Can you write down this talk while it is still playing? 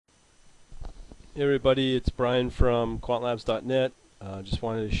Hey everybody, it's Brian from quantlabs.net. Just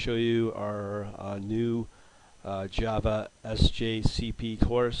wanted to show you our new Java SJCP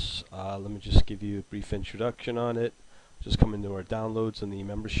course. Let me just give you a brief introduction on it. Just come into our downloads in the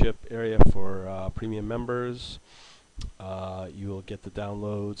membership area for premium members. You will get the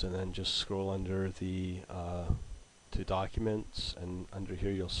downloads and then just scroll under the to documents, and under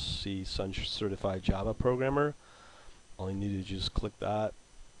here you'll see Sun Certified Java Programmer. All you need to just click that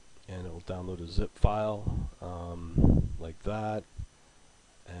and it will download a zip file like that.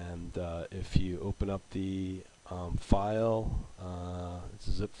 And if you open up the file, it's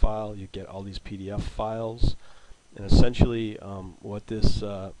a zip file, you get all these PDF files. And essentially what this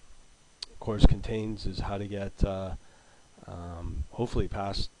course contains is how to get hopefully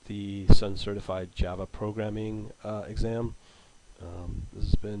pass the Sun Certified Java Programming exam. This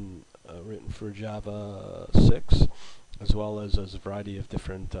has been written for Java 6, as well as a variety of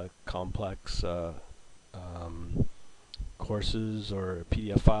different complex courses or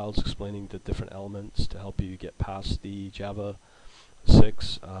PDF files explaining the different elements to help you get past the Java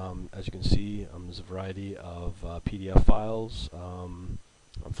 6. As you can see, there's a variety of PDF files,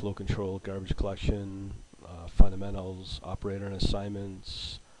 flow control, garbage collection, fundamentals, operator and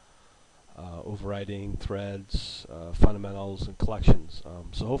assignments, overriding threads, fundamentals, and collections.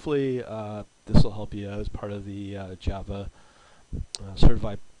 So hopefully this will help you out as part of the Java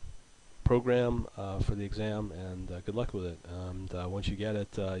certified program for the exam, and good luck with it. And once you get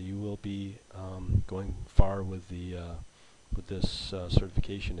it, you will be going far with the with this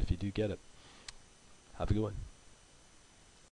certification if you do get it. Have a good one.